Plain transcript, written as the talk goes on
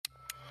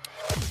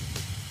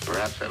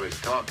Perhaps I was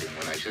talking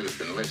when I should have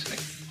been listening.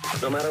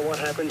 No matter what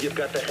happens, you've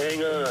got to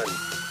hang on.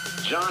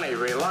 Johnny,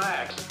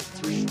 relax.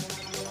 3.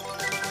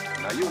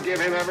 Now you give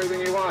him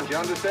everything he wants, you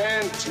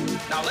understand? 2.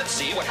 Now let's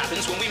see what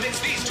happens when we mix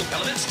these two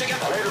elements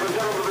together. Ladies and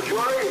gentlemen of the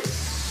jury.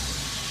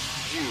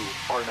 You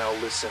are now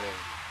listening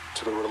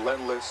to the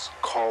Relentless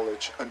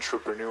College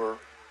Entrepreneur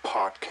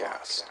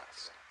Podcast.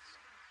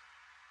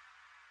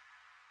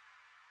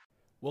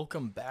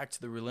 Welcome back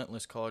to the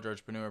Relentless College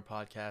Entrepreneur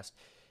Podcast.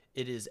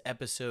 It is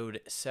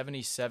episode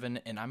 77,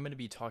 and I'm going to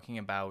be talking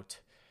about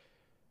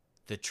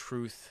the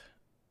truth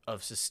of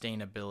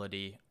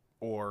sustainability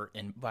or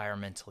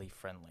environmentally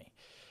friendly.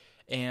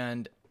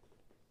 And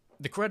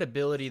the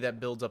credibility that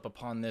builds up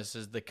upon this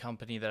is the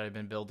company that I've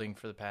been building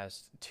for the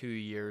past 2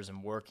 years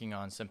and working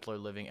on, Simpler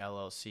Living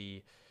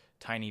LLC,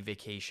 tiny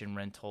vacation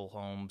rental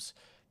homes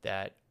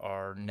that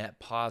are net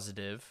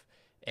positive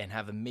and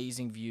have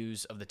amazing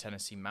views of the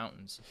Tennessee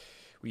mountains.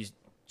 We use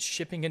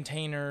shipping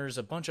containers,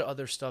 a bunch of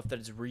other stuff that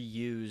is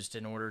reused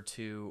in order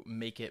to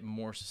make it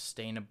more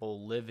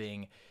sustainable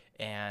living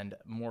and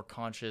more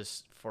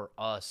conscious for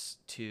us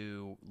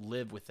to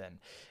live within.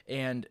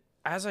 And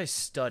as I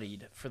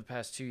studied for the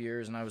past 2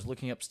 years and I was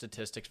looking up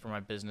statistics for my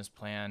business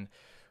plan,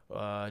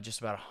 it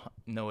is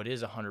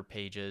 100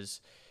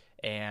 pages,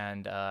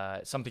 and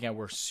something I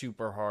worked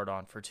super hard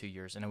on for 2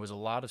 years. And it was a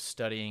lot of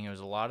studying, it was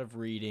a lot of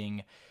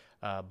reading,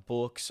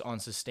 books on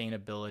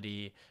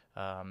sustainability,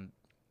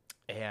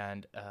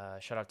 and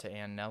shout out to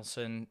Ann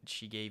Nelson.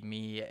 She gave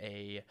me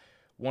a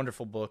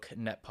wonderful book,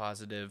 Net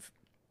Positive,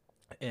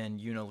 and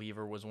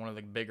Unilever was one of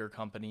the bigger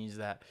companies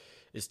that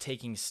is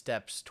taking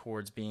steps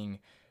towards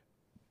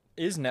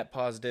is net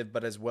positive,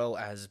 but as well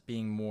as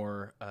being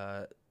more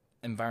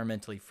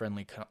environmentally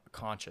friendly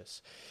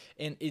conscious.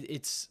 And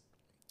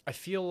I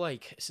feel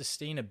like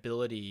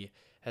sustainability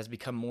has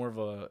become more of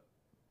a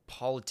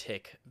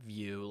politic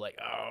view, like,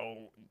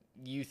 oh,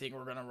 you think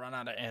we're going to run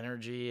out of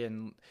energy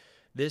and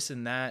this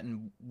and that.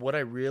 And what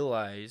I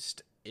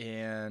realized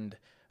and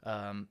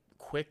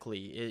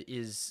quickly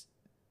is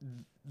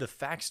the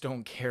facts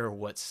don't care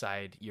what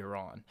side you're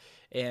on.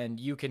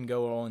 And you can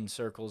go all in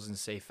circles and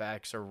say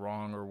facts are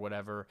wrong or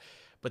whatever,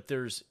 but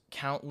there's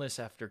countless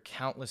after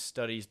countless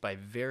studies by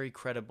very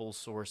credible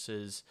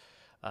sources,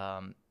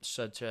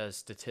 such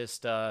as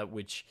Statista,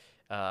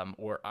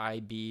 or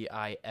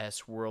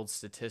IBIS World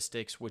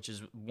Statistics, which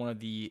is one of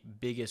the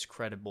biggest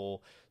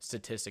credible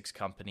statistics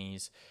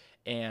companies.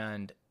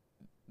 And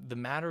the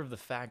matter of the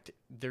fact,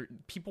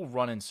 people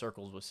run in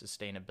circles with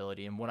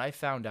sustainability. And what I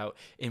found out,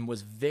 and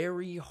was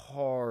very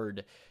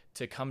hard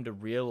to come to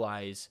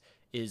realize,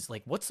 is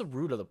like, what's the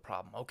root of the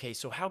problem? Okay,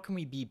 so how can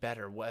we be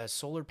better?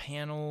 Solar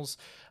panels,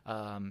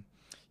 having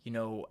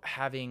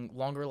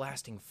longer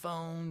lasting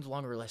phones,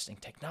 longer lasting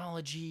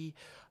technology.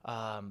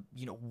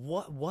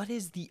 What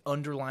is the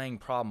underlying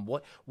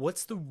problem?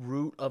 What's the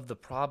root of the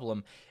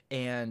problem?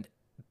 And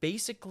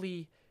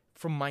basically,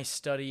 from my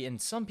study, and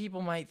some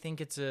people might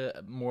think it's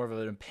a more of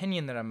an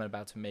opinion that I'm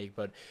about to make,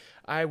 but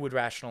I would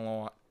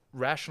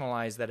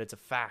rationalize that it's a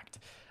fact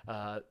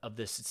of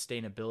the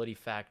sustainability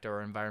factor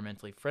or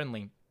environmentally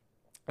friendly.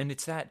 And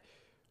it's that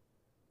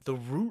the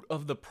root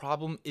of the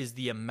problem is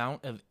the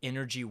amount of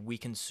energy we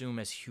consume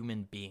as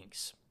human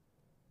beings.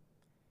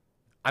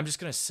 I'm just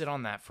going to sit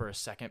on that for a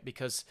second,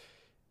 because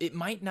it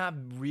might not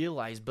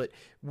realize, but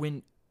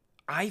when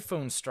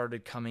iPhones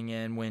started coming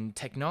in, when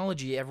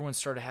technology, everyone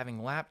started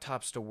having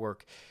laptops to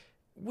work,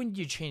 when did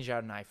you change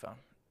out an iPhone?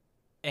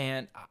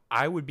 And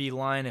I would be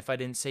lying if I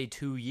didn't say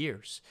 2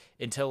 years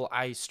until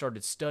I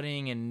started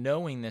studying and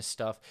knowing this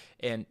stuff.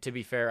 And to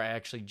be fair, I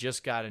actually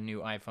just got a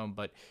new iPhone,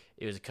 but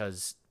it was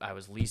because I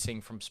was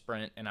leasing from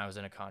Sprint and I was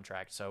in a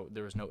contract. So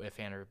there was no ifs,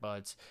 ands, or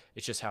buts.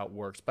 It's just how it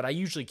works. But I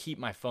usually keep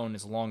my phone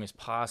as long as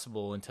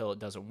possible until it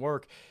doesn't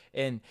work.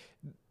 And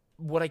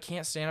what I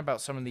can't stand about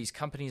some of these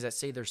companies that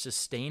say they're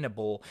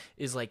sustainable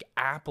is like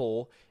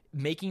Apple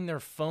making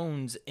their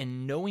phones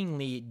and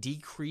knowingly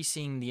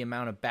decreasing the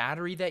amount of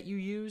battery that you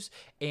use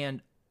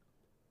and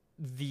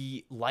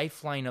the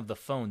lifeline of the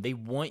phone. They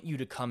want you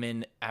to come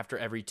in after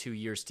every 2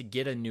 years to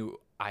get a new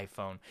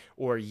iPhone,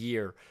 or a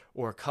year,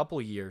 or a couple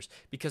years,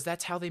 because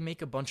that's how they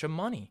make a bunch of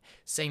money.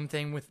 Same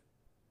thing with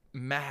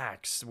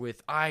Macs,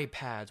 with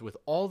iPads, with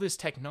all this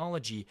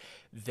technology.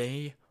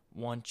 They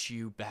want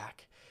you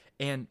back.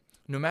 And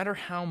no matter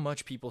how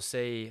much people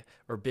say,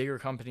 or bigger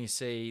companies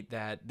say,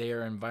 that they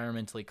are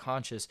environmentally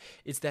conscious,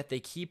 it's that they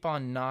keep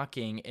on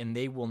knocking, and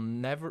they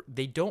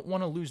don't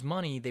want to lose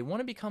money. They want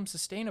to become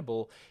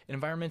sustainable and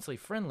environmentally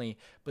friendly,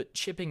 but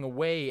chipping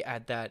away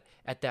at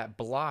that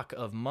block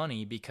of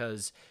money,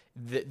 because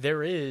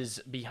there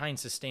is, behind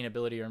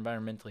sustainability or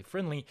environmentally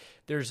friendly,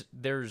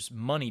 there's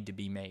money to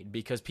be made,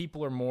 because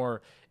people are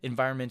more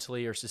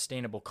environmentally or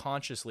sustainable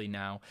consciously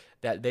now,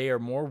 that they are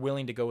more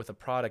willing to go with a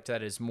product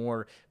that is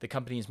more, the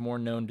company is more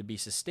known to be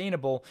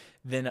sustainable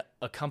than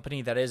a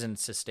company that isn't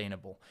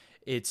sustainable.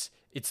 It's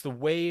the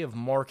way of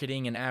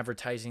marketing and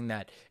advertising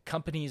that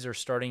companies are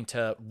starting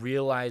to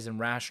realize and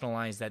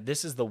rationalize that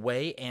this is the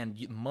way,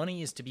 and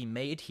money is to be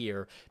made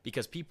here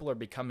because people are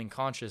becoming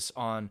conscious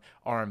on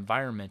our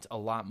environment a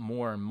lot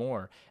more and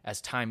more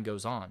as time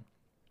goes on.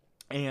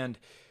 And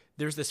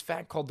there's this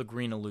fact called The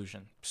Green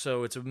Illusion.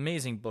 So it's an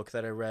amazing book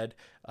that I read.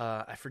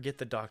 I forget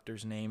the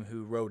doctor's name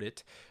who wrote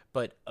it,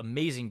 but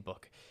amazing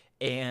book.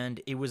 And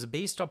it was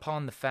based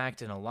upon the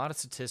fact and a lot of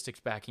statistics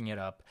backing it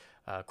up,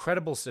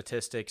 credible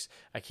statistics.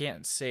 I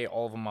can't say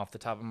all of them off the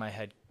top of my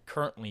head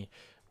currently,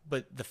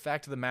 but the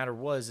fact of the matter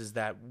is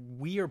that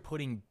we are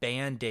putting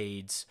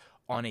Band-Aids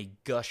on a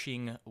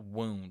gushing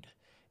wound.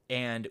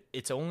 And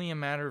it's only a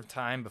matter of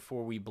time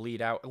before we bleed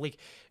out. Like,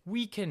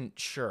 we can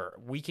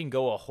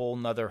go a whole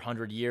nother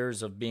 100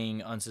 years of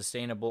being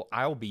unsustainable.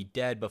 I'll be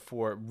dead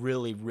before it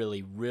really,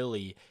 really,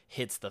 really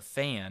hits the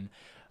fan.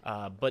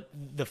 But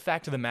the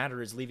fact of the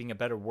matter is leaving a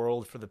better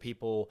world for the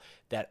people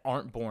that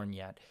aren't born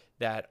yet,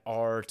 that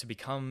are to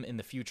become in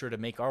the future to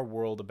make our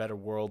world a better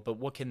world. But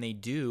what can they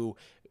do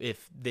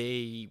if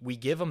we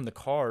give them the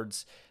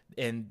cards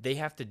and they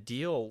have to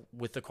deal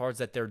with the cards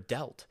that they're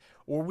dealt?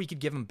 Or we could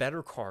give them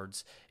better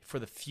cards for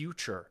the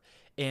future.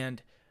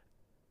 And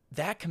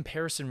that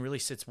comparison really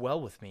sits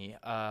well with me,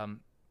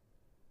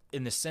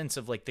 in the sense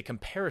of like the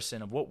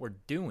comparison of what we're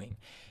doing.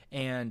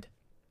 And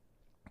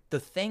the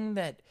thing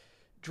that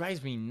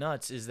drives me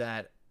nuts is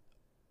that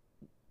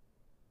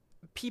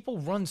people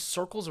run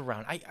circles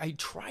around. I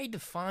tried to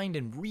find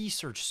and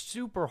research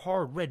super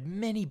hard, read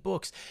many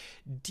books,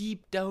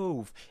 deep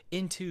dove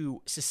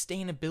into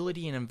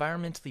sustainability and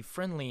environmentally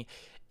friendly,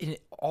 and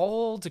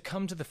all to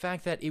come to the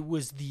fact that it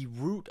was the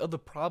root of the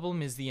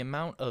problem is the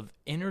amount of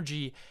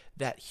energy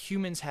that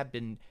humans have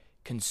been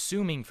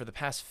consuming for the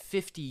past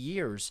 50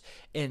 years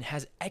and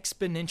has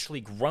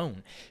exponentially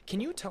grown. Can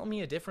you tell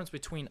me a difference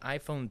between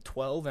iPhone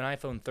 12 and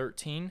iPhone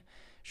 13?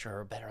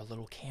 Sure, a better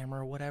little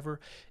camera or whatever.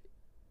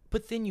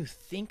 But then you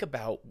think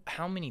about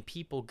how many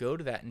people go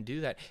to that and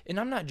do that. And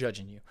I'm not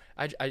judging you.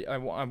 I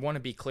want to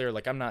be clear.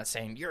 Like, I'm not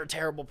saying you're a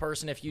terrible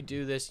person if you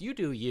do this. You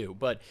do you.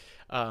 But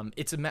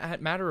it's a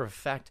matter of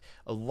fact,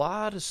 a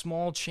lot of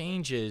small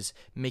changes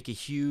make a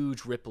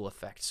huge ripple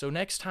effect. So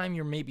next time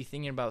you're maybe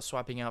thinking about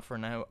swapping out for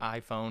an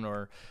iPhone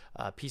or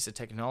a piece of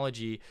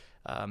technology,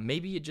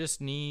 maybe it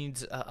just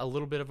needs a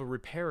little bit of a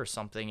repair or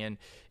something. And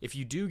if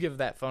you do give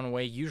that phone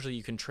away, usually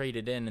you can trade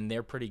it in, and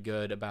they're pretty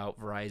good about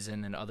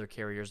Verizon and other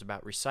carriers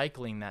about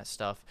recycling that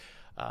stuff.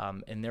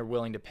 And they're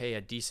willing to pay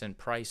a decent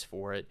price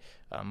for it,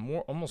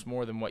 almost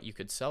more than what you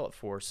could sell it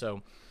for.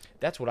 So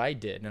that's what I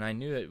did, and I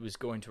knew it was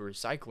going to a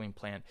recycling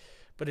plant.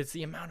 But it's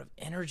the amount of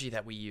energy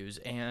that we use,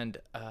 and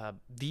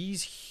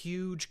these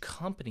huge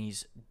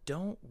companies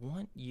don't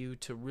want you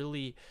to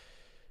really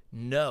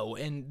know,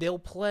 and they'll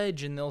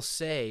pledge and they'll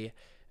say,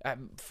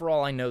 for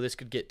all I know, this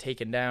could get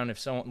taken down if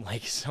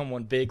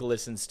someone big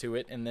listens to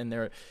it, and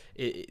then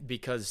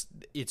because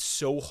it's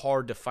so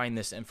hard to find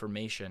this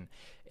information.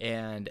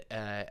 And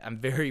I'm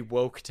very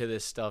woke to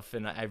this stuff,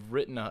 and I've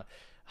written a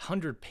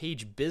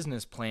 100-page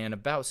business plan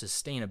about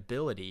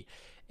sustainability.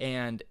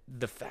 And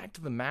the fact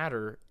of the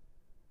matter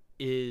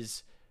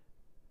is,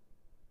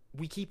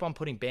 we keep on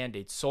putting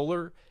Band-Aids.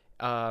 Solar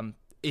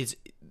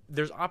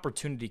there's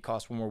opportunity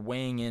cost when we're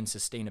weighing in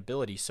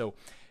sustainability. So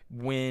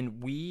when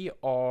we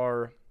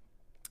are,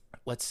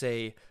 let's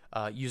say,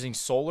 using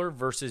solar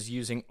versus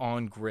using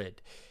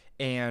on-grid,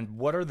 and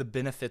what are the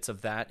benefits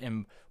of that,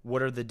 and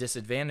what are the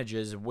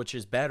disadvantages, which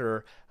is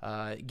better,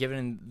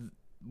 given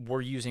we're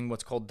using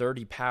what's called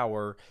dirty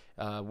power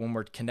when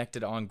we're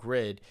connected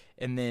on-grid,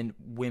 and then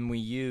when we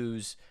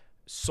use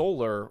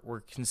solar, we're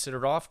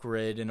considered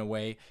off-grid in a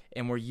way,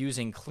 and we're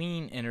using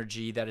clean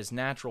energy that is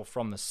natural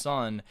from the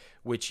sun,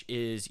 which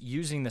is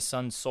using the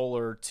sun's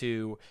solar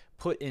to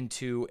put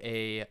into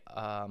a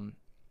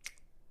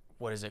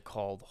what is it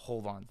called?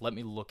 Hold on, let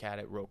me look at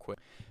it real quick.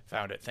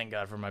 Found it. Thank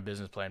God for my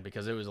business plan,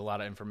 because it was a lot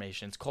of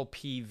information. It's called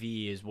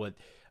PV, is what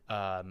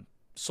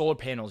solar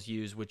panels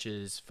use, which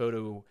is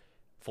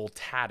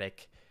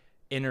photovoltaic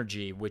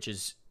energy, which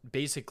is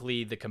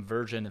basically the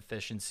conversion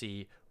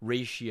efficiency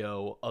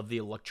ratio of the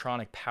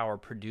electronic power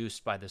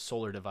produced by the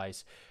solar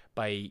device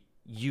by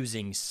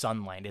using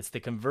sunlight. It's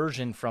the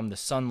conversion from the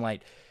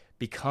sunlight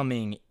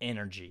becoming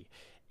energy.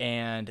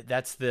 And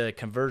that's the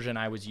conversion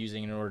I was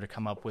using in order to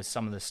come up with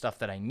some of the stuff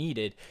that I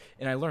needed.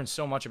 And I learned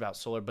so much about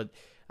solar, but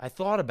I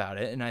thought about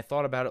it, and I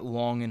thought about it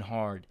long and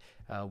hard.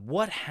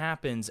 What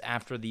happens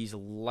after these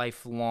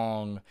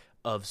lifelong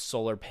of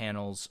solar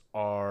panels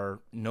are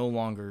no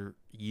longer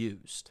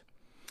used?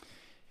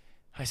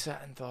 I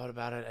sat and thought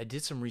about it. I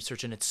did some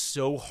research, and it's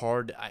so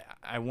hard.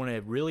 I want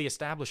to really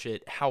establish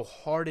it, how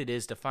hard it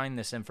is to find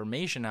this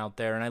information out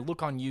there. And I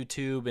look on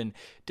YouTube and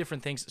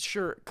different things.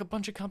 Sure, a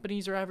bunch of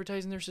companies are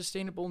advertising they're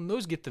sustainable, and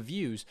those get the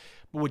views.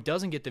 But what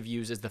doesn't get the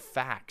views is the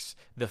facts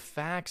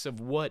of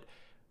what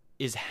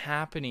is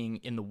happening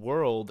in the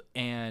world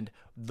and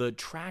the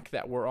track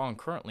that we're on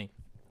currently.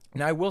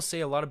 Now, I will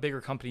say a lot of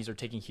bigger companies are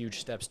taking huge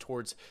steps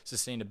towards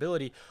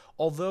sustainability,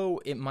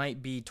 although it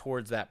might be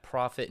towards that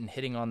profit and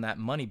hitting on that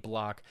money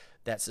block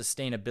that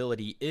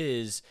sustainability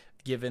is,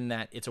 given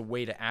that it's a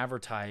way to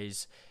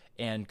advertise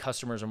and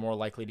customers are more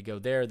likely to go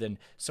there than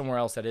somewhere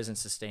else that isn't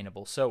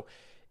sustainable. So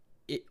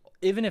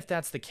even if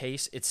that's the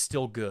case, it's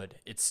still good.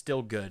 It's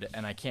still good,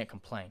 and I can't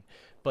complain.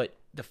 But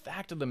the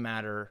fact of the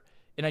matter,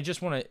 and I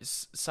just want to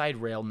side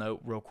rail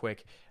note real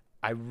quick,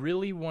 I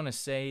really want to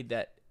say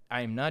that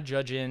I'm not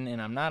judging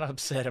and I'm not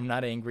upset. I'm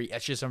not angry.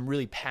 It's just I'm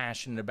really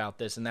passionate about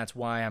this, and that's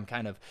why I'm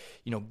kind of,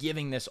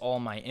 giving this all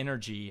my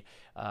energy,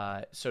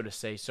 so to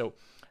say. So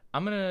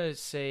I'm going to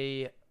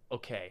say,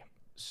 okay,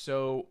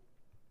 so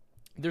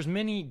there's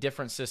many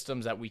different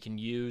systems that we can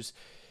use.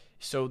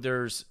 So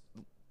there's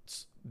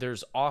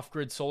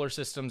off-grid solar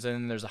systems, and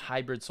then there's a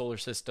hybrid solar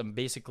system.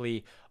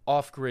 Basically,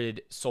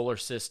 off-grid solar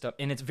system,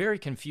 and it's very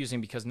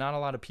confusing because not a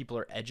lot of people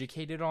are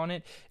educated on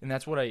it, and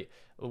that's what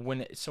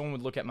when someone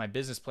would look at my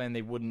business plan,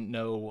 they wouldn't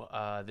know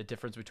the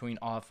difference between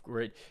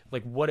off-grid,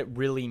 like what it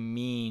really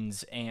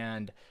means,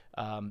 and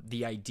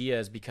the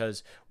ideas,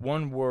 because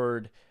one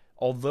word,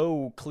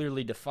 although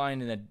clearly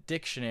defined in a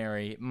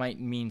dictionary, might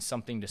mean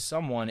something to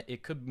someone,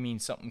 it could mean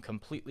something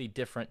completely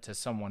different to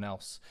someone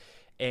else.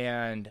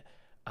 And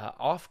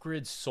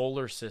off-grid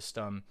solar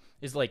system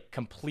is like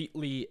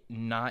completely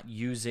not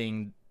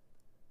using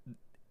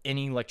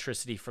any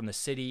electricity from the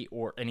city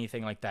or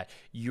anything like that.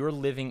 You're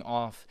living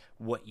off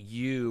what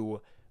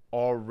you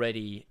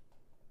already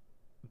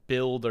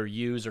build or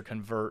use or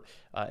convert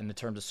in the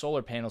terms of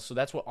solar panels. So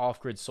that's what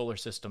off-grid solar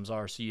systems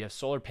are. So you have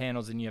solar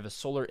panels and you have a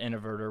solar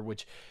inverter,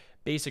 which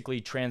basically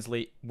changes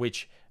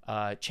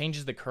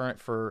the current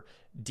for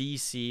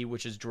DC,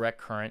 which is direct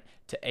current,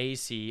 to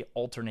AC,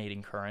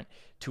 alternating current,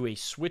 to a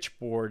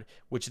switchboard,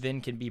 which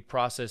then can be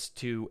processed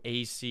to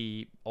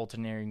AC,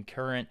 alternating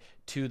current,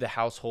 to the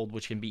household,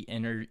 which can be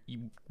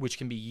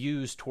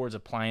used towards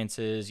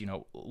appliances,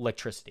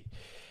 electricity.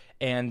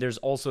 And there's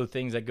also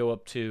things that go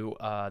up to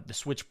the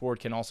switchboard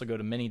can also go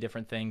to many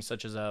different things,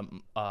 such as a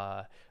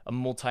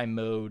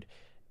multi-mode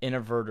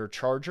inverter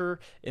charger,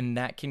 and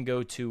that can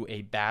go to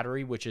a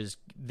battery, which is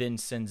then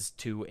sends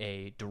to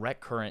a direct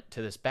current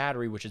to this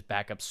battery, which is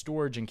backup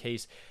storage in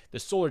case the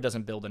solar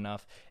doesn't build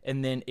enough.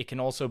 And then it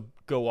can also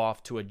go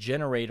off to a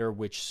generator,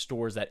 which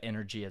stores that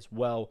energy as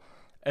well.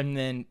 And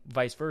then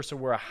vice versa,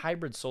 we're a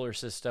hybrid solar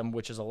system,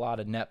 which is a lot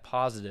of net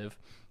positive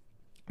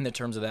in the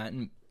terms of that.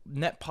 And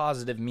net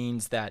positive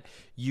means that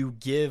you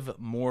give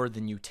more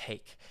than you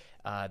take.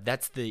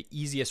 That's the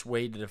easiest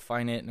way to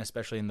define it, and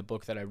especially in the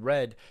book that I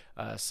read,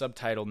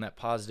 subtitled Net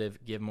Positive,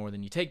 Give More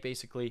Than You Take,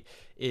 basically,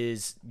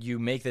 is you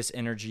make this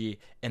energy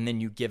and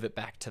then you give it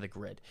back to the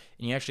grid.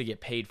 And you actually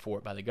get paid for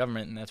it by the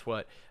government, and that's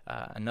what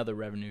another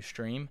revenue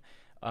stream.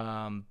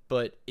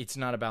 But it's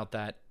not about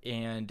that.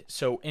 And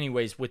so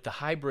anyways, with the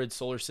hybrid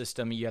solar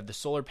system, you have the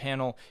solar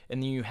panel,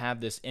 and then you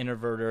have this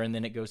inverter, and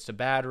then it goes to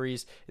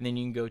batteries, and then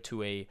you can go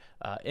to a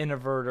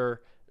inverter.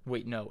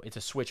 Wait, no, it's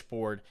a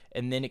switchboard,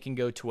 and then it can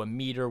go to a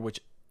meter, which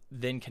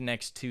then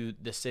connects to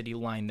the city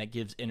line that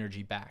gives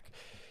energy back.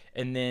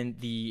 And then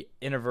the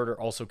inverter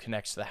also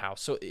connects to the house.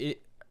 So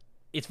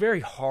it's very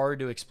hard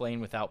to explain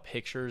without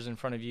pictures in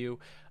front of you,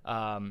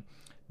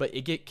 but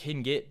it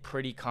can get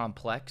pretty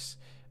complex.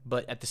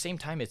 But at the same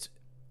time, it's,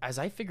 as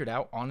I figured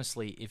out,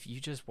 honestly, if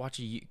you just watch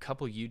a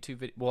couple YouTube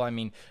videos, well, I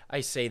mean,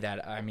 I say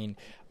that, I mean,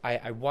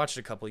 I watched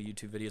a couple of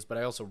YouTube videos, but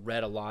I also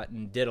read a lot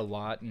and did a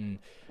lot, and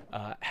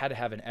had to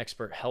have an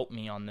expert help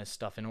me on this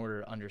stuff in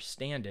order to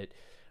understand it,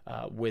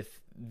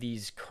 with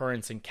these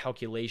currents and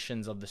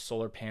calculations of the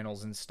solar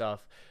panels and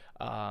stuff.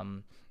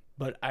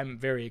 But I'm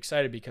very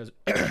excited because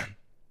it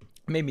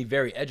made me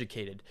very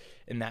educated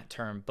in that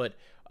term. But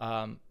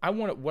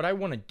what I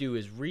want to do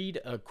is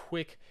read a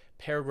quick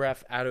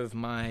paragraph out of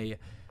my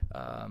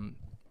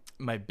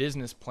my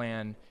business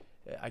plan.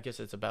 I guess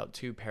it's about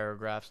 2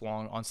 paragraphs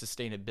long, on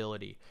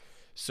sustainability.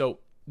 So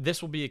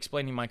this will be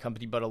explaining my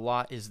company, but a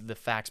lot is the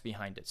facts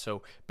behind it.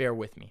 So bear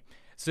with me.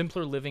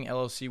 Simpler Living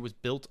LLC was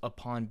built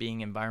upon being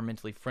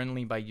environmentally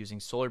friendly by using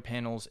solar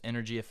panels,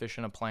 energy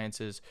efficient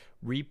appliances,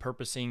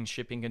 repurposing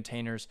shipping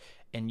containers,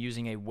 and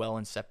using a well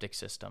and septic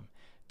system.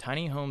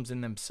 Tiny homes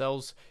in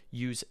themselves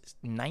use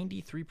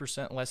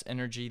 93% less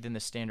energy than the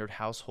standard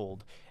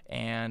household.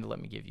 And let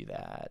me give you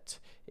that.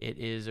 It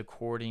is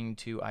according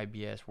to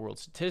IBS World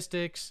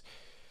Statistics.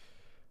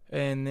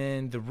 And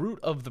then the root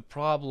of the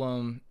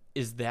problem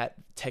is that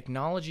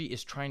technology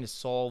is trying to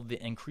solve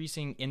the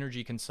increasing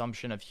energy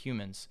consumption of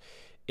humans.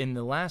 In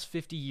the last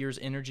 50 years,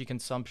 energy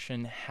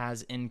consumption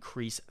has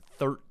increased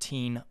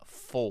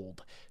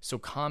 13-fold. So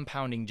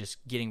compounding, just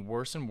getting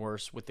worse and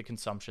worse with the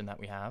consumption that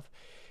we have.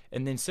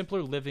 And then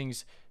Simpler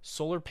Living's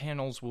solar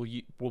panels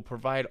will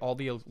provide all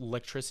the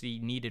electricity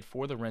needed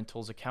for the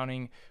rentals,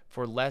 accounting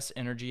for less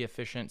energy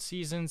efficient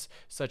seasons,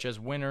 such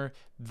as winter.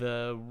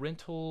 The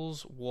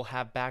rentals will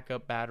have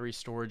backup battery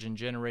storage and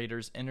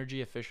generators.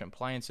 Energy efficient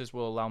appliances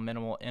will allow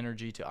minimal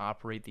energy to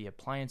operate the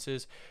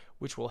appliances,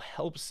 which will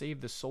help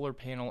save the solar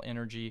panel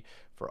energy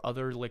for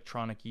other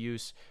electronic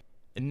use.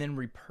 And then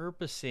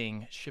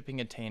repurposing shipping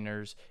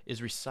containers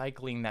is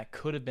recycling that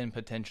could have been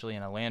potentially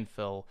in a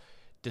landfill.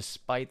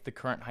 Despite the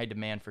current high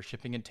demand for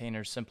shipping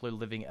containers, Simpler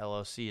Living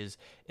LLC is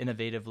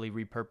innovatively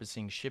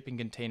repurposing shipping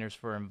containers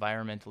for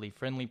environmentally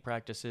friendly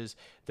practices.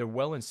 Their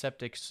well and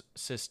septic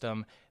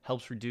system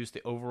helps reduce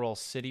the overall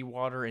city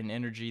water and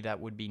energy that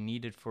would be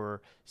needed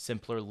for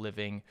Simpler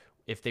Living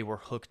if they were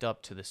hooked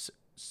up to the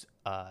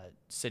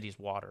city's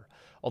water.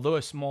 Although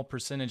a small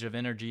percentage of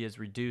energy is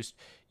reduced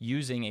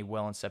using a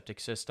well and septic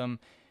system,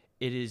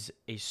 it is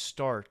a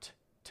start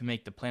to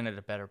make the planet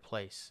a better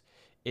place.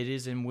 It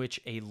is in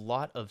which a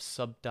lot of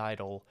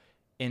subtidal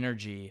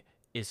energy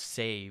is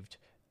saved.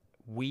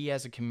 We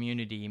as a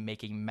community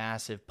making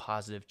massive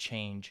positive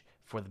change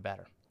for the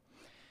better.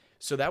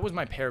 So that was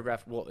my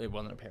paragraph. Well, it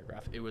wasn't a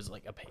paragraph. It was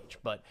like a page.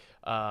 But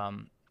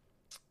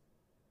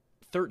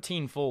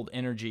 13-fold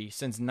energy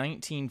since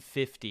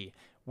 1950.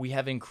 We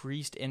have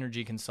increased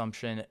energy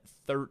consumption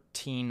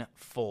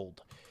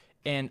 13-fold.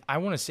 And I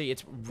want to say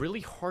it's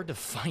really hard to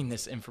find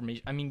this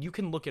information. I mean, you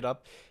can look it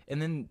up,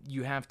 and then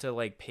you have to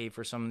like pay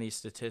for some of these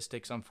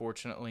statistics,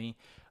 unfortunately.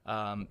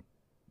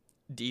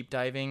 Deep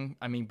diving,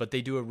 I mean, but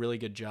they do a really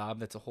good job.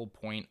 That's the whole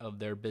point of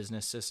their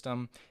business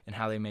system and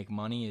how they make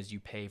money is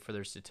you pay for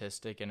their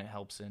statistic, and it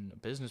helps in a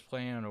business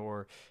plan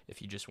or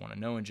if you just want to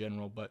know in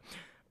general. But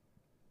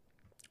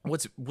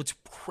what's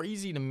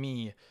crazy to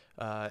me,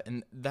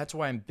 and that's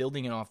why I'm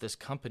building it off this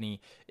company,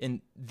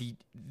 and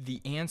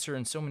the answer,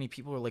 and so many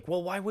people are like,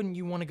 well, why wouldn't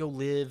you want to go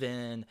live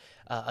in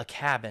a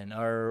cabin?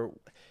 Or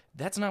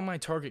that's not my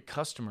target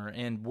customer.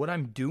 And what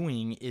I'm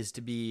doing is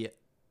to be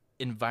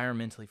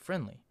environmentally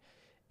friendly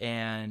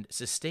and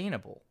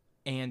sustainable.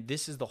 And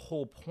this is the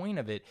whole point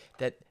of it,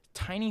 that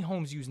tiny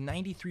homes use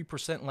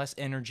 93% less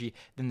energy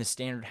than the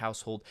standard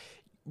household.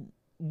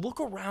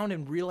 Look around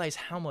and realize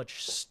how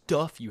much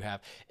stuff you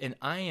have. And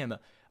I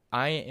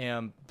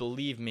am,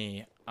 believe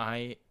me,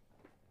 I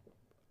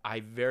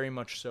very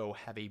much so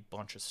have a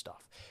bunch of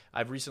stuff.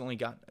 I've recently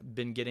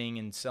been getting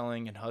and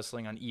selling and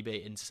hustling on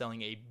eBay and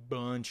selling a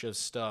bunch of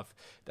stuff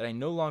that I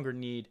no longer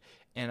need,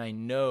 and I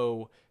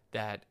know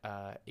that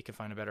it can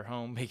find a better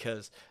home,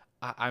 because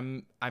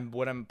I'm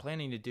what I'm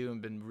planning to do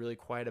and been really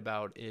quiet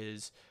about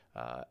is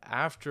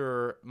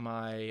after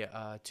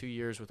my 2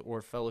 years with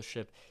Orr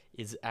Fellowship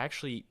is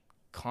actually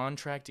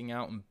contracting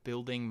out and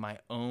building my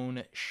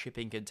own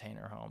shipping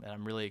container home, and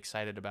I'm really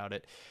excited about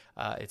it.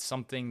 It's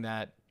something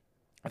that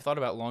I've thought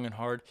about long and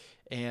hard,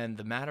 and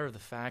the matter of the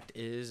fact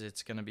is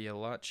it's going to be a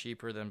lot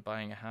cheaper than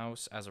buying a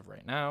house as of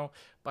right now.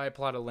 Buy a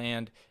plot of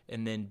land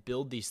and then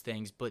build these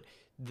things, but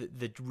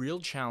the real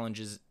challenge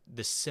is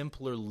the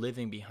simpler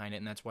living behind it,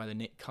 and that's why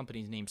the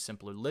company's named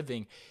Simpler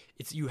Living.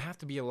 It's you have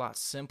to be a lot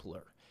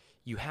simpler.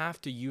 You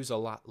have to use a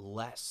lot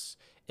less,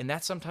 and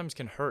that sometimes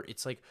can hurt.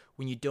 It's like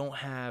when you don't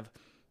have,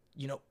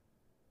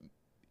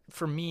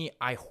 for me,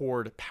 I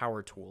hoard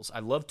power tools. I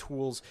love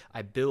tools.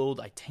 I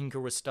build, I tinker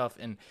with stuff,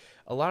 and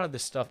a lot of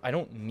this stuff, I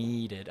don't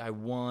need it. I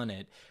want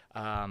it.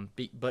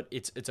 But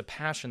it's a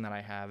passion that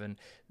I have, and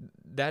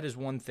that is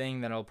one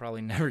thing that I'll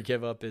probably never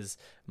give up is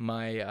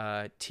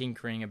my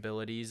tinkering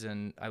abilities,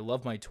 and I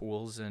love my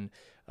tools and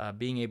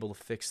being able to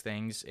fix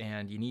things,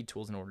 and you need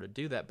tools in order to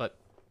do that. But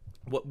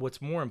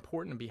what's more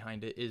important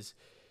behind it is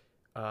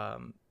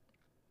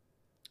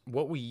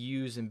what we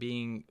use and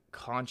being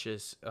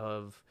conscious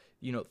of,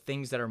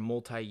 things that are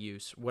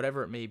multi-use,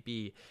 whatever it may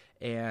be.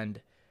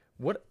 And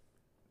what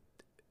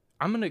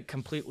I'm going to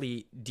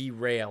completely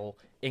derail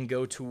and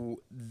go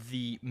to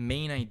the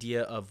main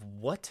idea of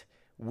what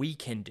we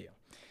can do.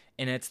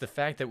 And it's the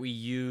fact that we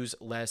use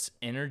less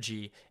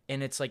energy,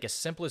 and it's like as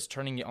simple as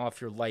turning off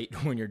your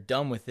light when you're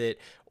done with it,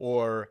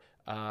 or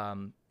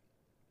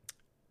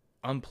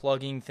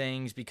unplugging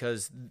things,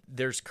 because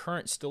there's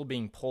current still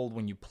being pulled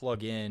when you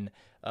plug in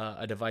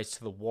a device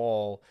to the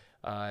wall.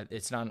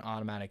 It's not an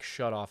automatic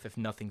shut off. If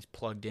nothing's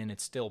plugged in,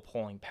 it's still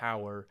pulling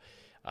power.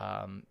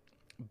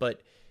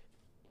 But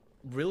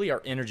really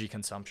our energy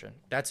consumption,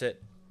 that's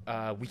it.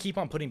 We keep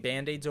on putting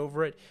Band-Aids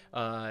over it.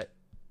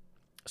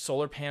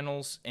 Solar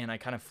panels, and I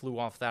kind of flew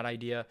off that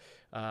idea.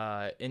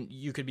 And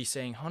you could be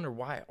saying, Hunter,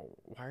 why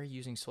are you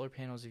using solar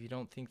panels if you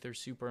don't think they're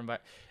super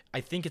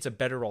I think it's a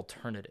better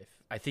alternative.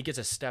 I think it's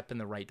a step in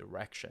the right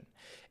direction,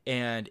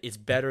 and it's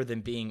better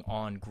than being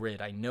on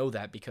grid. I know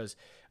that because,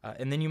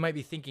 and then you might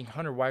be thinking,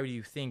 Hunter, why would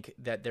you think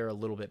that they're a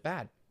little bit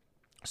bad?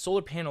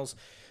 Solar panels,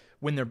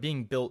 when they're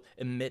being built,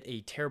 emit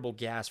a terrible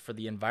gas for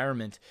the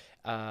environment,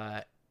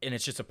 and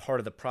it's just a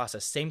part of the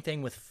process. Same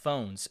thing with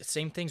phones.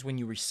 Same things when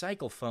you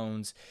recycle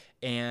phones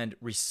and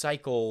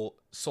recycle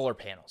solar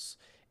panels.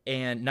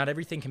 And not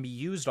everything can be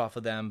used off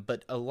of them,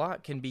 but a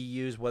lot can be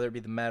used, whether it be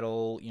the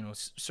metal,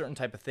 certain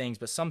type of things.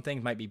 But some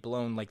things might be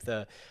blown, like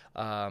the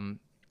I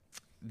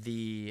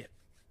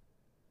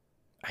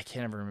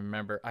can't even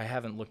remember. I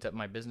haven't looked at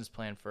my business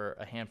plan for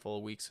a handful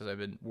of weeks because I've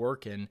been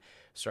working,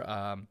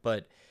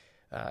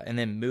 and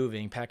then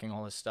moving, packing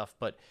all this stuff.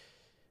 But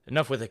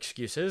enough with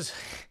excuses.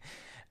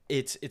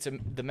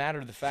 The matter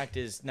of the fact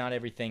is not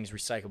everything's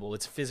recyclable.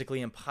 It's physically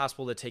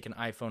impossible to take an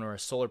iPhone or a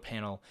solar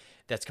panel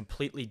that's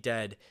completely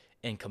dead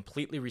and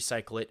completely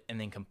recycle it and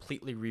then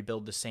completely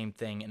rebuild the same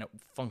thing and it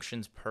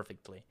functions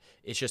perfectly.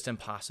 It's just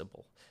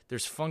impossible.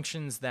 There's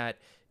functions that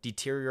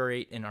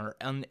deteriorate and are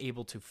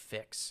unable to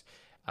fix.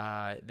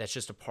 That's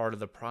just a part of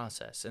the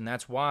process. And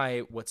that's why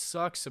what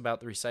sucks about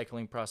the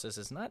recycling process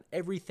is not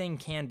everything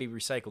can be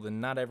recycled,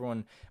 and not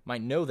everyone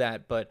might know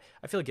that, but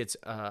I feel like it's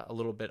a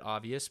little bit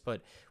obvious,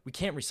 but we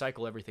can't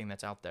recycle everything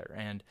that's out there.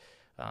 And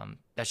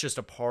that's just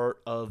a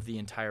part of the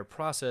entire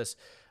process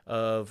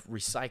of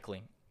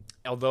recycling.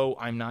 Although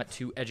I'm not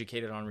too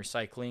educated on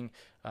recycling,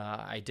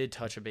 I did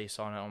touch a base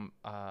on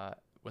it,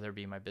 whether it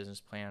be my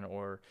business plan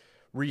or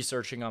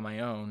researching on my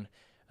own.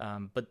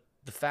 But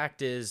the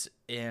fact is,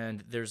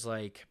 and there's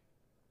like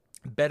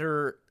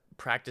better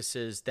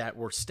practices that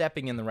we're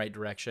stepping in the right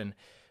direction,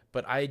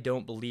 but I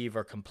don't believe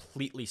are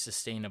completely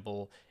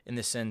sustainable in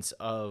the sense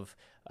of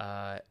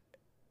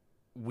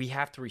we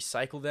have to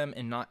recycle them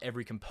and not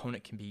every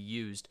component can be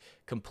used.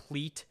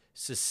 Complete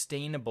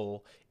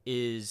sustainable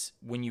is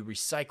when you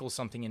recycle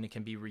something and it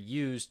can be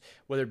reused,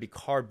 whether it be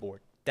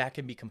cardboard, that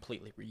can be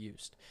completely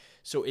reused.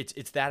 So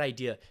it's that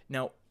idea.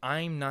 Now,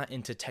 I'm not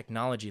into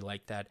technology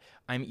like that.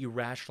 I'm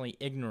irrationally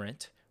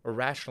ignorant or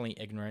rationally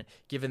ignorant,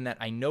 given that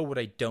I know what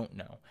I don't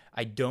know.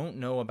 I don't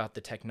know about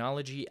the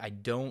technology. I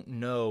don't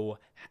know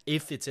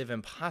if it's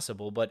even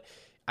possible, but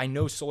I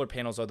know solar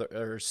panels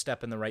are a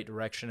step in the right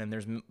direction, and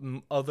there's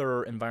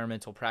other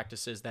environmental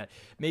practices that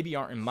maybe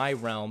aren't in my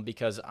realm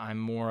because I'm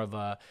more of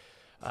a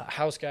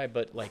house guy,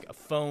 but like a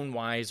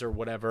phone-wise or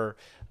whatever,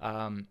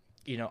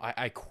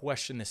 I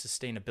question the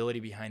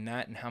sustainability behind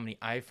that and how many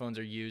iPhones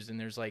are used. And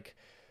there's I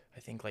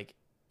think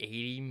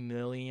 80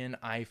 million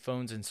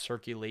iPhones in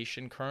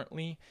circulation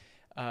currently.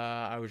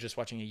 I was just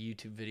watching a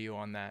YouTube video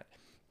on that.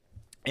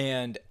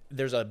 And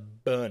there's a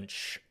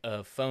bunch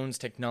of phones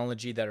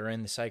technology that are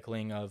in the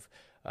cycling of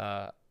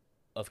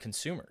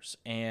consumers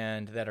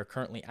and that are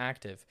currently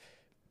active.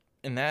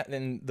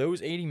 And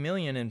those 80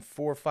 million in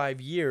 4 or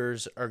 5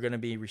 years are going to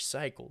be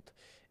recycled.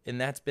 And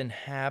that's been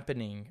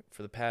happening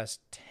for the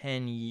past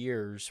 10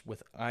 years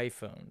with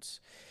iPhones.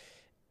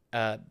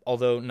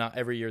 Although not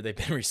every year they've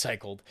been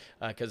recycled,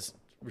 because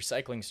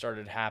recycling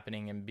started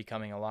happening and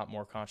becoming a lot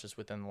more conscious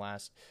within the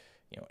last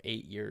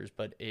 8 years.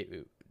 But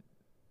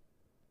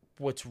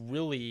what's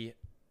really,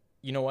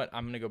 you know what?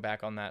 I'm going to go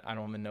back on that. I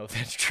don't even know if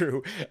that's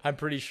true. I'm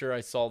pretty sure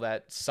I saw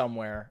that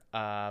somewhere,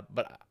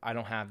 but I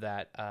don't have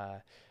that.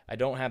 I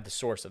don't have the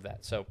source of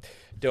that. So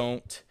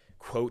don't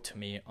quote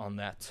me on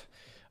that.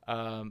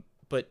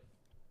 But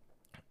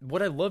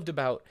what I loved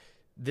about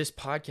this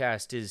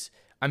podcast is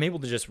I'm able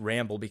to just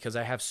ramble because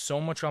I have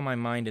so much on my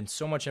mind and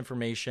so much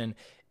information.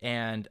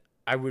 And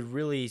I would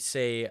really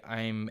say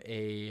I'm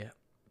a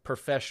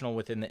professional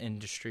within the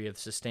industry of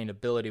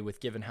sustainability, with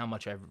given how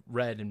much I've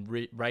read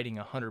and writing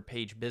a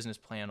 100-page business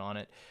plan on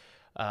it,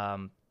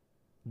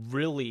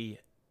 really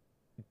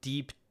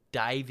deep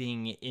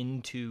diving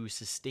into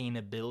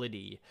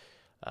sustainability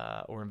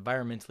or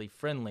environmentally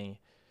friendly.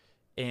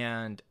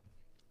 And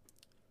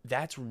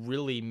that's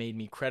really made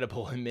me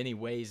credible in many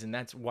ways, and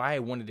that's why I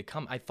wanted to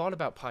come. I thought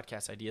about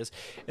podcast ideas,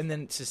 and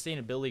then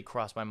sustainability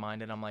crossed my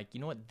mind, and I'm like, you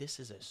know what? This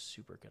is a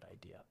super good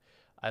idea.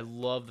 I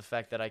love the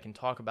fact that I can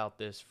talk about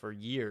this for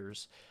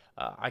years.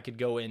 I could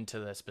go into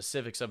the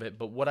specifics of it,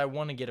 but what I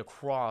want to get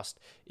across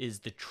is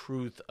the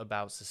truth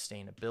about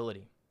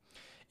sustainability.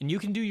 And you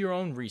can do your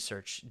own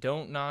research.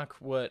 Don't knock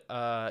what,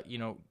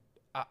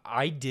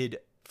 I did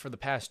for the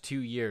past 2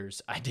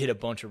 years. I did a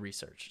bunch of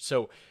research.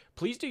 So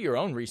please do your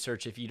own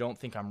research if you don't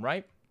think I'm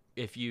right,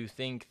 if you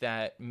think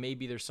that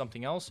maybe there's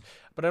something else.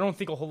 But I don't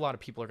think a whole lot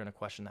of people are going to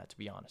question that, to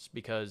be honest,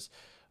 because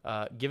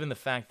given the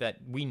fact that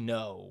we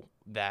know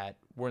that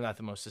we're not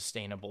the most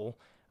sustainable,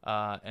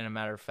 and a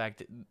matter of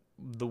fact,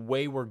 the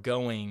way we're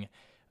going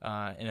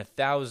in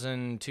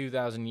 1,000,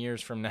 2,000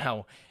 years from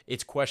now,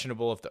 it's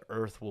questionable if the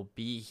Earth will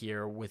be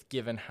here, with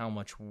given how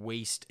much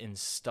waste and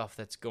stuff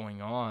that's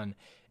going on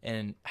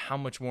and how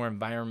much more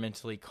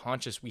environmentally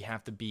conscious we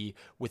have to be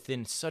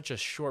within such a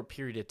short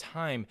period of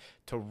time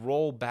to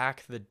roll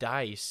back the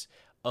dice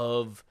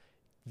of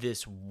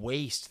this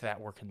waste that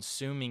we're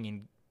consuming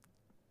and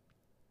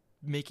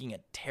making a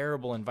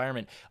terrible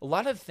environment. A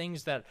lot of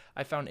things that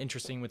I found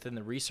interesting within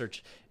the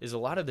research is a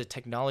lot of the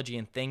technology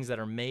and things that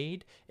are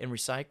made and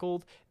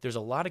recycled. There's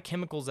a lot of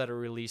chemicals that are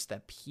released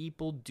that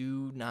people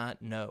do not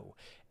know.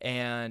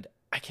 And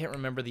I can't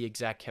remember the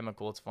exact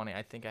chemical. It's funny.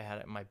 I think I had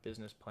it in my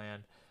business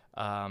plan.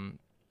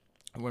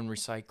 When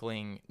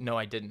recycling, no,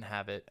 I didn't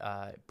have it.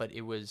 But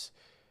it was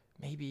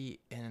maybe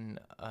in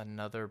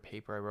another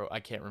paper I wrote. I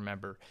can't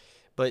remember.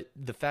 But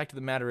the fact of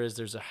the matter is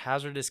there's a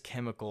hazardous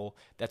chemical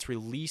that's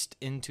released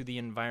into the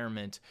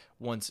environment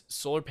once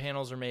solar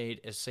panels are made.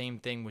 Same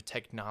thing with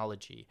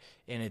technology.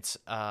 And it's,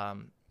 I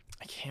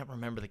can't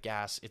remember the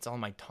gas. It's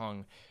on my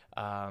tongue.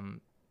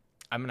 I'm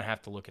going to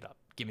have to look it up.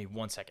 Give me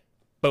 1 second.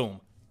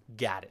 Boom.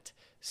 Got it.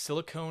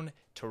 Silicon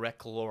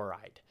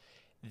terichloride.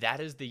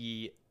 That is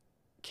the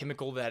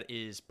chemical that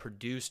is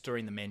produced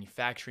during the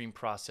manufacturing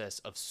process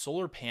of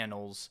solar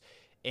panels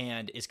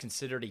and is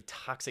considered a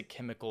toxic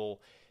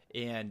chemical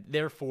And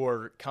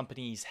therefore,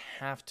 companies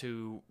have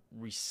to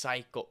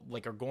recycle,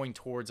 like are going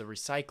towards a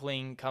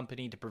recycling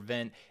company to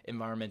prevent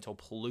environmental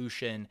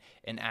pollution,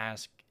 and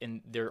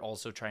they're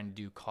also trying to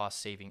do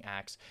cost-saving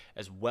acts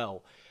as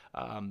well.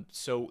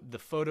 So the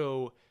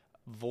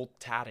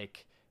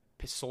photovoltaic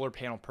solar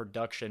panel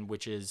production,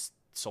 which is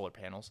solar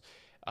panels,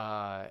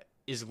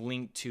 is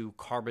linked to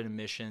carbon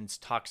emissions,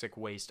 toxic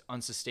waste,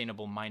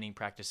 unsustainable mining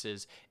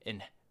practices,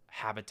 and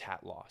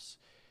habitat loss.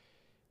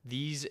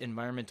 These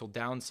environmental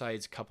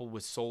downsides, coupled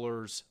with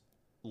solar's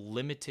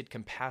limited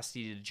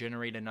capacity to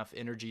generate enough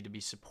energy to be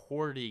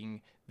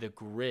supporting the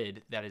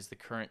grid, that is the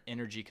current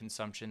energy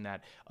consumption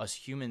that us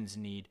humans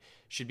need,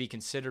 should be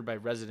considered by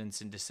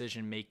residents and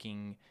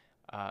decision-making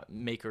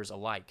makers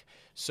alike.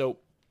 So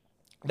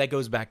that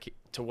goes back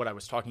to what I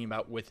was talking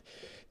about with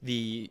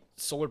the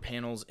solar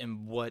panels,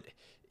 and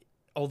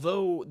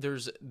although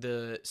there's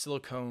the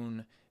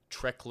silicone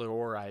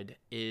trichloride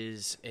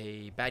is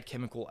a bad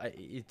chemical,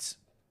 it's,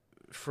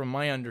 from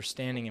my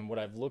understanding and what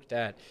I've looked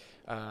at,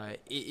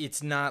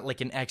 it's not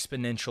like an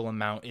exponential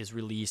amount is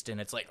released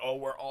and it's like, oh,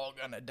 we're all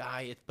gonna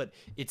die. But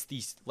it's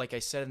these, like I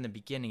said in the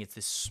beginning, it's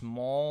the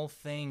small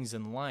things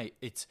in life.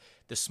 It's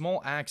the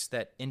small acts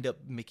that end up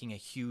making a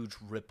huge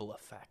ripple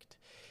effect.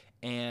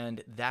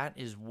 And that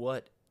is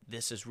what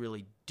this is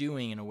really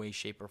doing in a way,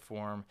 shape, or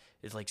form.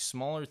 It's like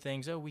smaller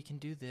things. Oh, we can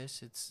do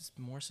this. It's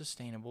more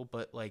sustainable,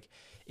 but like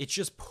it's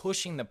just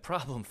pushing the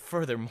problem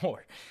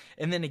furthermore.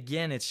 And then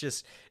again, it's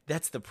just,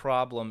 that's the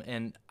problem.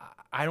 And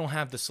I don't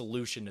have the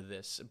solution to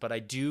this, but I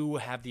do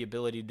have the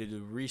ability to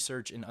do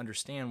research and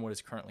understand what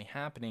is currently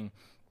happening.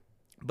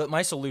 But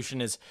my solution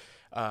is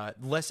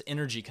less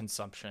energy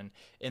consumption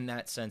in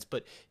that sense.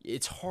 But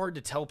it's hard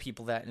to tell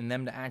people that and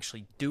them to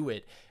actually do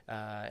it.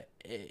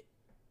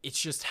 It's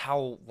just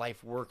how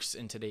life works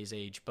in today's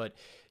age. But,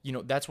 you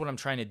know, that's what I'm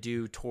trying to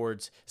do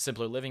towards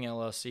Simpler Living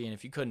LLC. And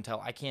if you couldn't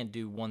tell, I can't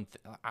do one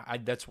I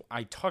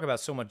talk about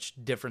so much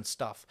different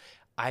stuff.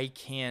 I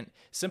can't.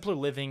 Simpler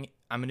Living,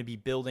 I'm going to be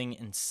building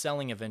and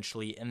selling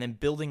eventually, and then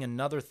building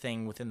another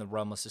thing within the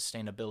realm of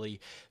sustainability.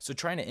 So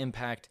trying to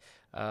impact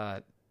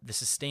the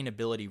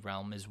sustainability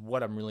realm is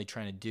what I'm really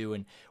trying to do,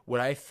 and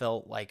what I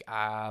felt like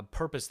a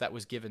purpose that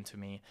was given to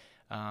me.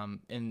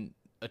 And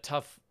a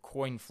tough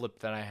coin flip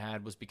that I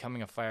had was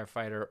becoming a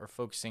firefighter or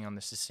focusing on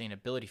the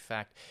sustainability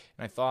fact.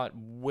 And I thought,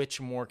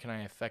 which more can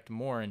I affect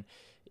more? And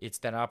it's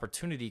that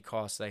opportunity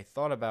cost that I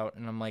thought about.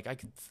 And I'm like, I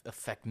could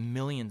affect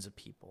millions of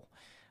people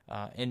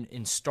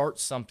and start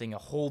something, a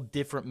whole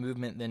different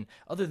movement than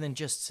other than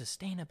just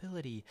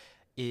sustainability.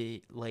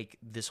 Like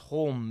this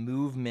whole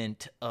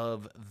movement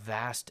of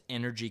vast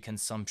energy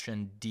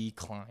consumption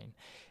decline.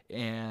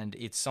 And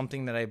it's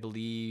something that I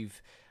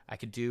believe I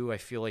could do, I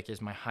feel like,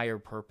 is my higher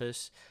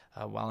purpose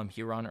while I'm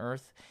here on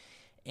Earth.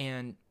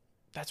 And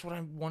that's what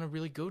I want to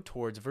really go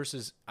towards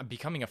versus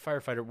becoming a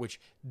firefighter, which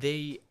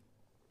they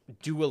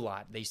do a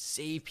lot. They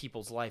save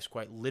people's lives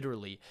quite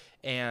literally.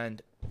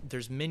 And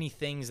there's many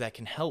things that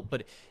can help,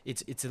 but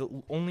it's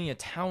only a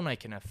town I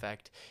can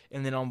affect.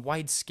 And then on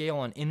wide scale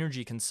on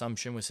energy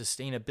consumption with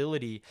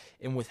sustainability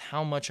and with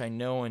how much I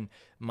know and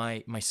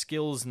my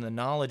skills and the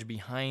knowledge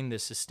behind the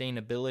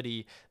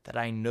sustainability that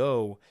I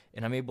know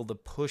and I'm able to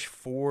push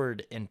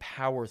forward and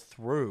power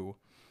through,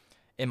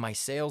 and my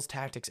sales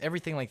tactics,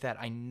 everything like that,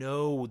 I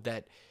know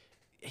that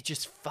it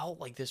just felt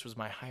like this was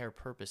my higher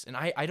purpose. And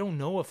I don't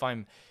know if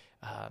I'm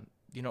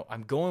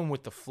I'm going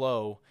with the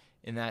flow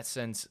in that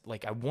sense.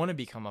 Like, I want to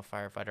become a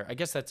firefighter. I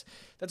guess that's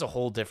a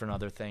whole different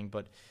other thing,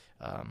 but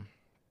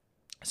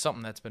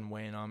something that's been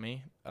weighing on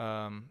me.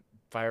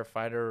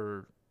 Firefighter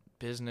or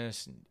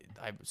business,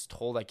 I was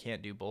told I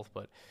can't do both,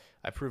 but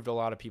I proved a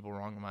lot of people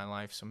wrong in my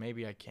life, so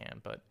maybe I can,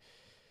 but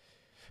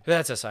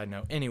that's a side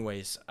note.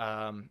 Anyways,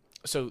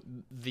 so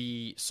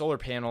the solar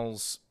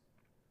panels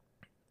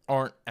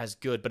aren't as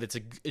good, but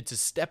it's a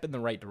step in the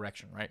right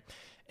direction, right?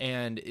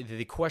 And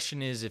the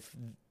question is if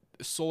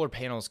solar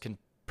panels can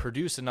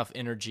produce enough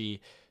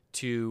energy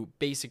to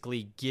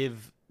basically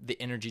give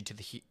the energy to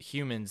the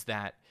humans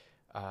that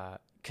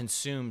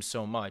consume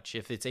so much.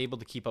 If it's able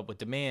to keep up with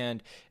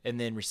demand and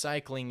then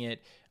recycling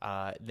it,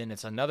 then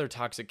it's another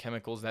toxic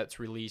chemicals that's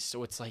released.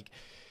 So it's like,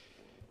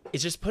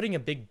 it's just putting a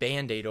big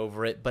Band-Aid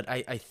over it. But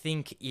I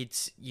think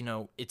it's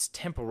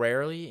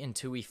temporarily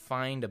until we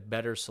find a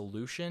better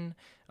solution.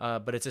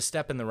 But it's a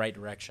step in the right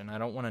direction. I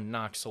don't want to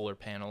knock solar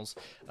panels,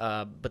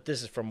 but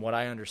this is from what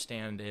I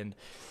understand, and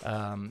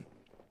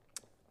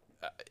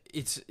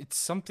it's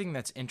something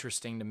that's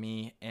interesting to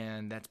me,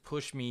 and that's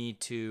pushed me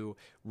to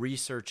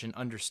research and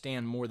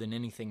understand more than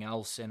anything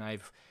else. And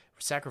I've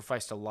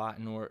sacrificed a lot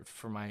in order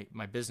for my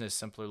business,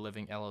 Simpler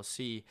Living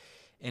LLC,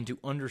 and to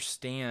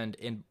understand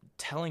and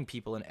telling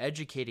people and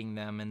educating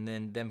them, and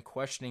then them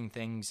questioning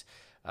things.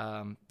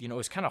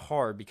 It's kind of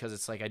hard because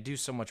it's like I do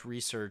so much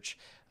research.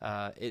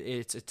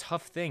 It's a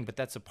tough thing, but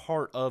that's a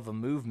part of a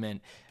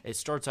movement. It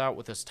starts out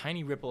with this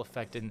tiny ripple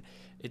effect, and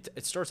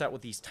it starts out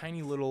with these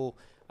tiny little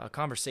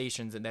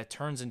conversations, and that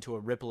turns into a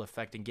ripple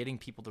effect and getting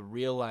people to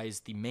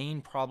realize the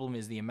main problem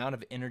is the amount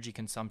of energy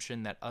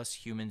consumption that us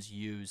humans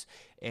use.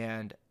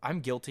 And I'm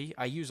guilty.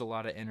 I use a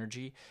lot of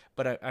energy,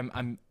 but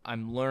I'm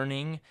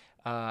learning,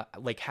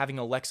 like having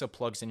Alexa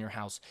plugs in your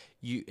house,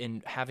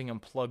 and having them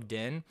plugged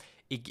in.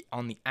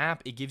 On the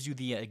app, it gives you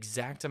the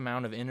exact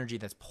amount of energy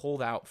that's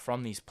pulled out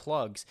from these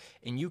plugs,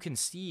 and you can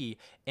see.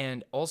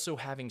 And also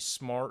having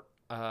smart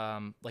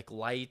like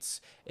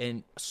lights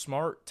and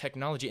smart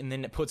technology, and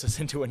then it puts us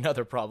into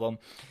another problem.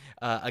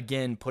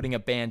 Again, putting a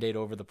Band-Aid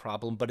over the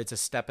problem, but it's a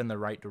step in the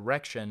right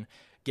direction.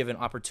 Given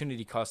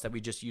opportunity cost that we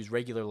just use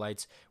regular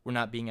lights, we're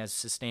not being as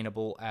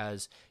sustainable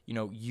as,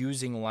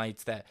 using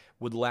lights that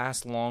would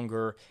last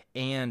longer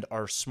and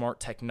are smart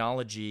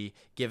technology,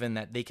 given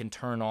that they can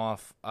turn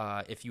off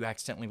if you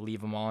accidentally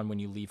leave them on when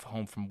you leave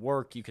home from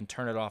work. You can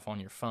turn it off on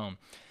your phone.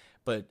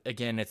 But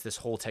again, it's this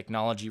whole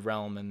technology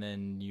realm, and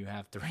then you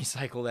have to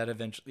recycle that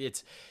eventually.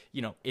 It's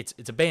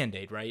a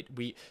Band-Aid, right?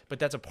 But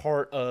that's a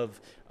part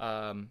of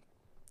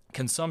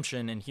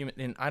consumption and human.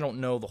 And I don't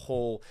know the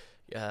whole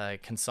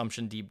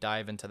consumption deep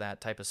dive into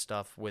that type of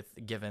stuff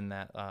given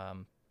that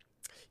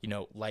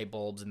light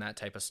bulbs and that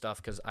type of stuff,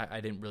 because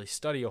I didn't really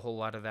study a whole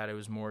lot of that. It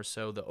was more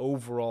so the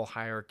overall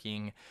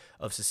hierarchy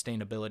of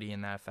sustainability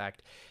in that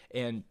fact.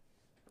 And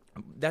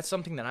that's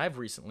something that I've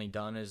recently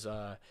done is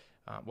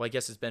I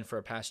guess it's been for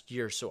a past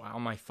year. So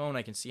on my phone,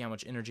 I can see how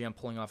much energy I'm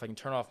pulling off. I can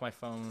turn off my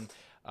phone.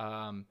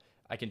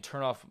 I can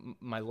turn off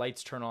my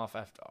lights. Turn off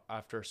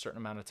after a certain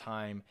amount of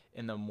time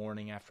in the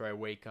morning after I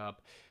wake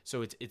up.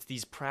 So it's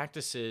these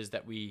practices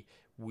that we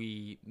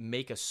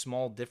make a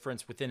small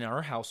difference within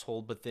our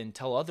household, but then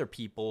tell other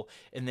people,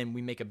 and then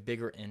we make a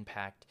bigger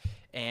impact.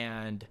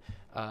 And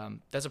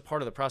that's a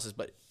part of the process.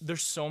 But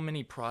there's so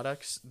many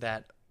products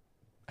that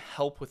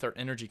help with our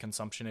energy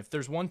consumption. If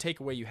there's one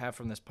takeaway you have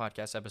from this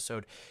podcast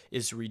episode,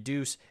 is to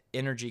reduce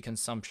energy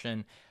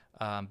consumption,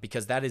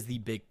 because that is the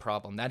big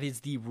problem. That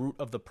is the root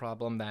of the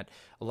problem that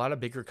a lot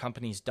of bigger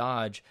companies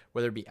dodge,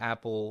 whether it be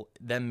Apple,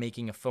 them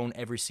making a phone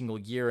every single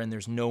year and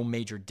there's no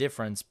major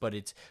difference, but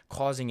it's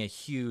causing a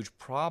huge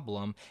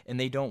problem, and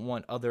they don't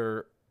want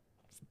other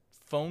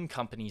phone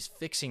companies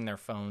fixing their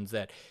phones,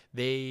 that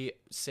they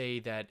say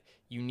that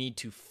you need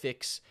to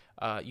fix,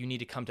 you need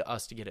to come to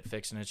us to get it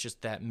fixed. And it's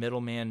just that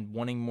middleman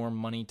wanting more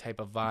money type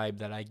of vibe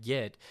that I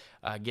get.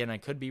 Again, I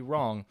could be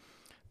wrong,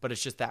 but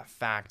it's just that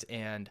fact.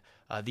 And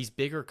these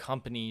bigger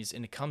companies,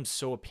 and it comes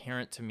so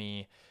apparent to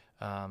me,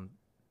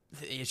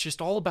 it's just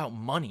all about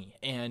money,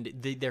 and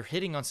they're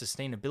hitting on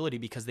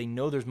sustainability because they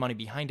know there's money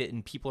behind it,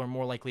 and people are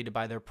more likely to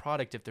buy their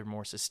product if they're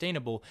more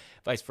sustainable,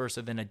 vice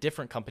versa, than a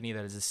different company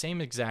that is the same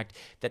exact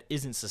that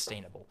isn't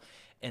sustainable.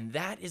 And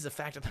that is a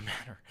fact of the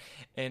matter,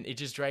 and it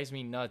just drives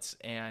me nuts.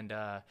 And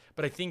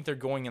but I think they're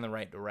going in the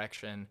right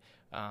direction.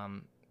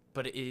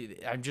 But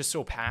I'm just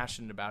so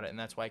passionate about it, and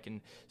that's why I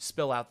can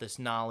spill out this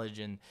knowledge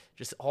and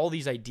just all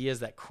these ideas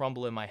that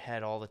crumble in my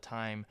head all the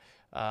time,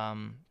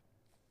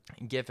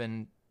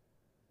 given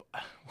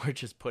we're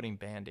just putting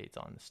Band-Aids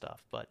on the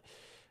stuff. But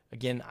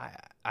again,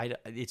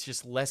 it's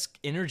just less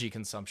energy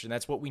consumption.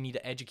 That's what we need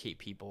to educate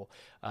people.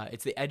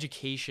 It's the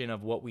education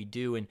of what we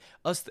do, and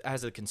us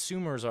as the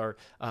consumers are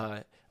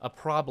a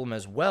problem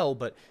as well.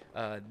 But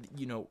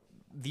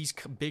these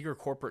bigger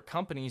corporate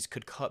companies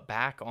could cut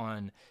back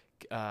on,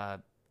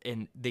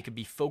 and they could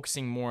be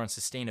focusing more on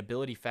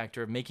sustainability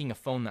factor of making a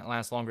phone that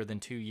lasts longer than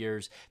 2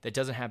 years, that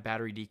doesn't have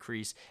battery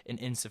decrease and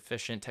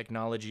insufficient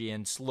technology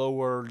and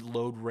slower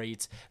load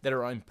rates that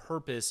are on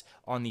purpose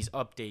on these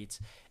updates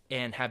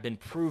and have been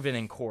proven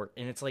in court.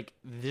 And it's like,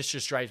 this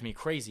just drives me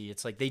crazy.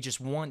 It's like they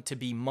just want to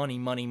be money,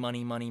 money,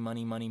 money, money,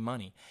 money, money,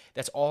 money.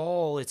 That's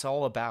all it's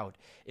all about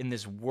in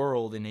this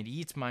world. And it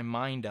eats my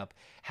mind up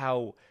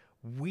how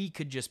we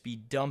could just be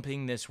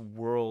dumping this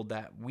world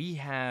that we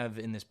have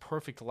in this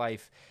perfect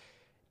life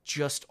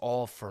just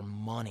all for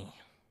money.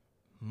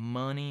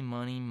 Money,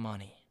 money,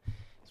 money.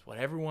 It's what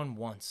everyone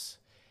wants.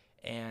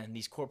 And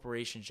these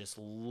corporations just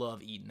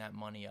love eating that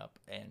money up,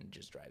 and it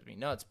just drives me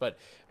nuts. But,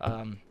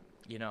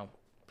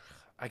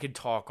 I could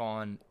talk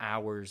on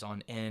hours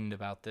on end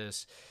about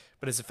this,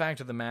 but it's a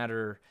fact of the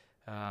matter.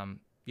 I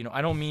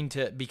don't mean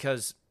to,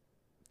 because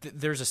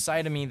there's a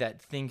side of me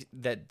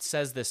that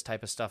says this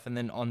type of stuff, and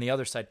then on the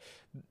other side,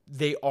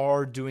 they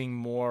are doing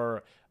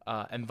more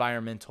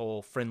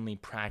environmental friendly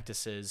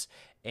practices,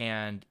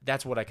 and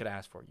that's what I could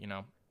ask for.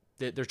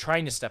 They're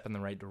trying to step in the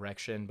right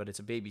direction, but it's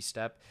a baby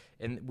step,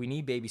 and we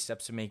need baby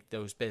steps to make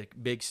those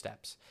big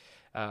steps.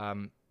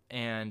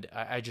 And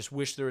I just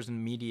wish there was an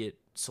immediate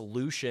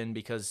solution,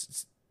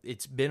 because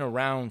it's been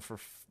around for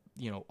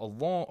a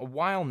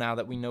while now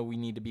that we know we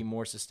need to be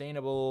more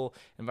sustainable,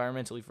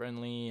 environmentally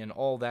friendly, and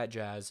all that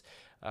jazz.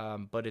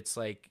 But it's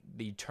like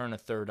you turn a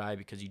third eye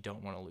because you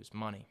don't want to lose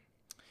money,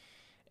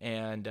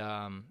 and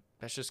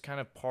that's just kind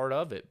of part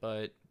of it.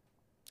 But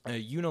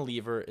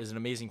Unilever is an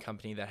amazing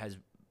company that has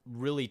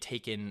really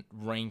taken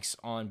ranks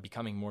on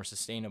becoming more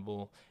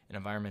sustainable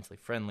and environmentally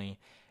friendly,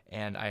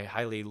 and I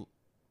highly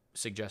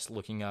suggest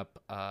looking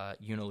up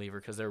Unilever,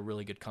 because they're a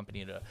really good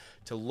company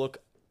to look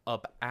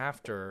up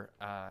after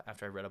I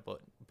read a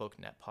book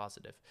Net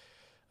Positive.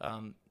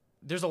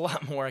 There's a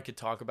lot more I could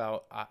talk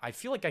about. I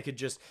feel like I could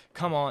just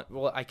come on.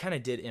 Well, I kind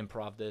of did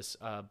improv this,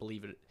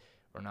 believe it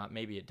or not.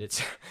 Maybe it did.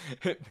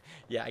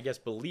 Yeah, I guess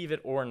believe it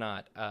or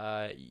not,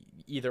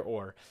 either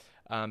or,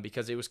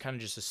 because it was kind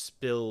of just a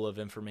spill of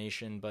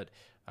information. But,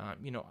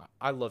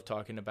 I love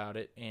talking about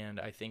it, and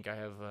I think I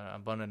have an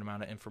abundant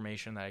amount of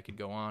information that I could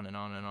go on and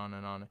on and on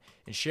and on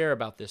and share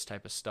about this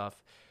type of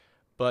stuff.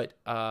 But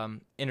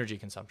energy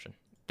consumption,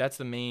 that's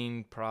the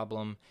main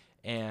problem,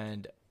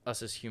 and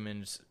us as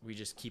humans, we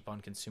just keep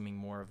on consuming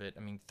more of it.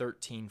 I mean,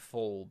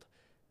 13-fold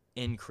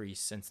increase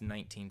since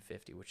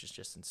 1950, which is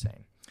just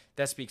insane.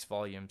 That speaks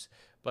volumes.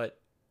 But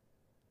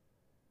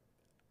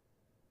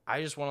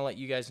I just want to let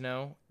you guys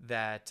know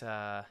that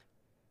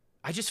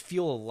I just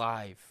feel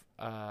alive.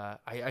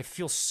 I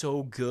feel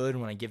so good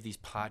when I give these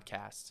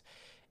podcasts.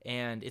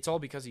 And it's all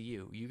because of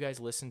you. You guys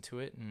listen to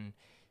it and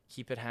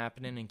keep it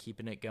happening and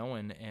keeping it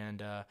going.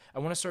 And I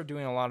want to start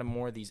doing a lot of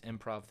more of these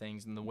improv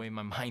things and the way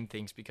my mind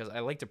thinks, because I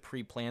like to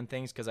pre-plan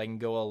things because I can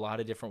go a lot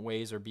of different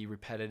ways or be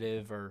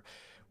repetitive or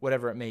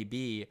whatever it may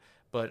be.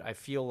 But I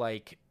feel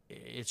like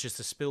it's just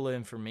a spill of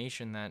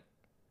information that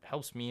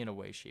helps me in a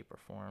way, shape, or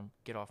form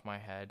get off my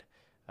head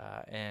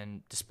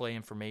and display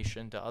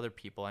information to other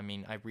people. I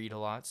mean, I read a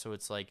lot, so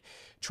it's like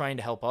trying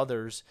to help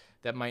others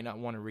that might not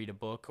want to read a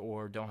book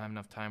or don't have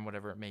enough time,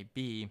 whatever it may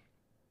be,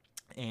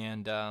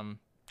 and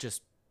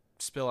just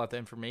spill out the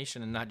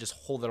information and not just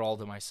hold it all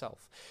to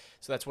myself.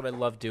 So that's what I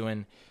love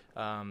doing.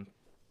 I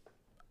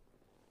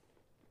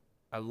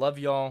love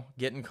y'all.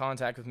 Get in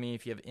contact with me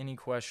if you have any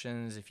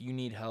questions, if you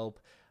need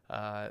help,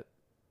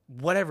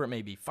 whatever it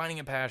may be, finding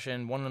a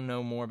passion, want to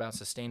know more about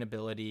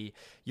sustainability,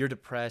 you're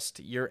depressed,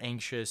 you're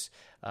anxious,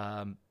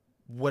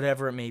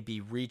 whatever it may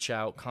be, reach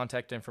out.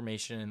 Contact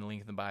information in the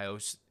link in the bio.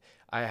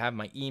 I have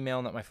my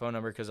email, not my phone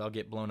number, because I'll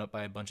get blown up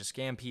by a bunch of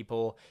scam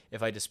people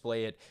if I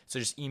display it. So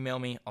just email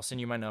me. I'll send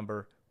you my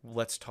number.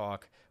 Let's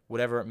talk,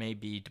 whatever it may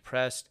be,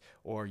 depressed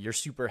or you're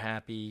super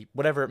happy,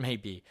 whatever it may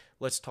be.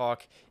 Let's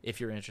talk if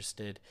you're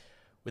interested.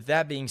 With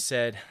that being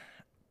said,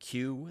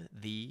 cue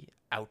the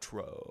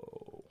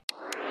outro.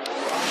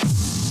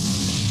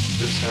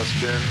 This has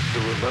been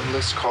the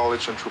Relentless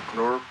College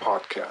Entrepreneur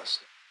Podcast.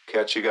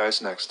 Catch you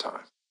guys next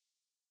time.